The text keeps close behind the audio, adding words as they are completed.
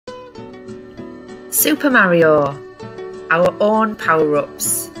Super Mario, our own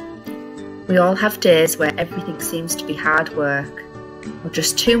power-ups. We all have days where everything seems to be hard work, or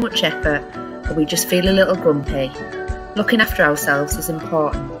just too much effort, or we just feel a little grumpy. Looking after ourselves is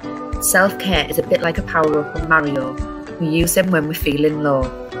important. Self-care is a bit like a power-up on Mario. We use them when we're feeling low.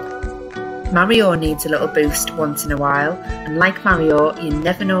 Mario needs a little boost once in a while, and like Mario, you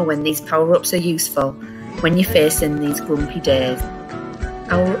never know when these power-ups are useful when you're facing these grumpy days.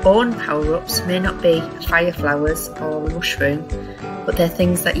 Our own power-ups may not be fire flowers or a mushroom, but they're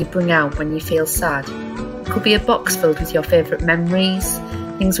things that you bring out when you feel sad. It could be a box filled with your favourite memories,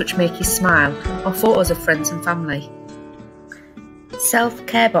 things which make you smile, or photos of friends and family.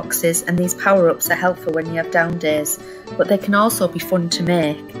 Self-care boxes and these power-ups are helpful when you have down days, but they can also be fun to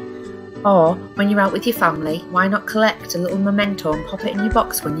make. Or, when you're out with your family, why not collect a little memento and pop it in your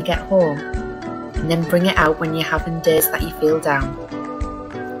box when you get home? And then bring it out when you're having days that you feel down.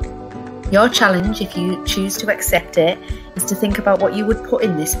 Your challenge, if you choose to accept it, is to think about what you would put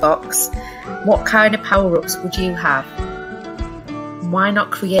in this box. What kind of power-ups would you have? Why not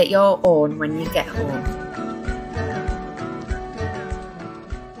create your own when you get home?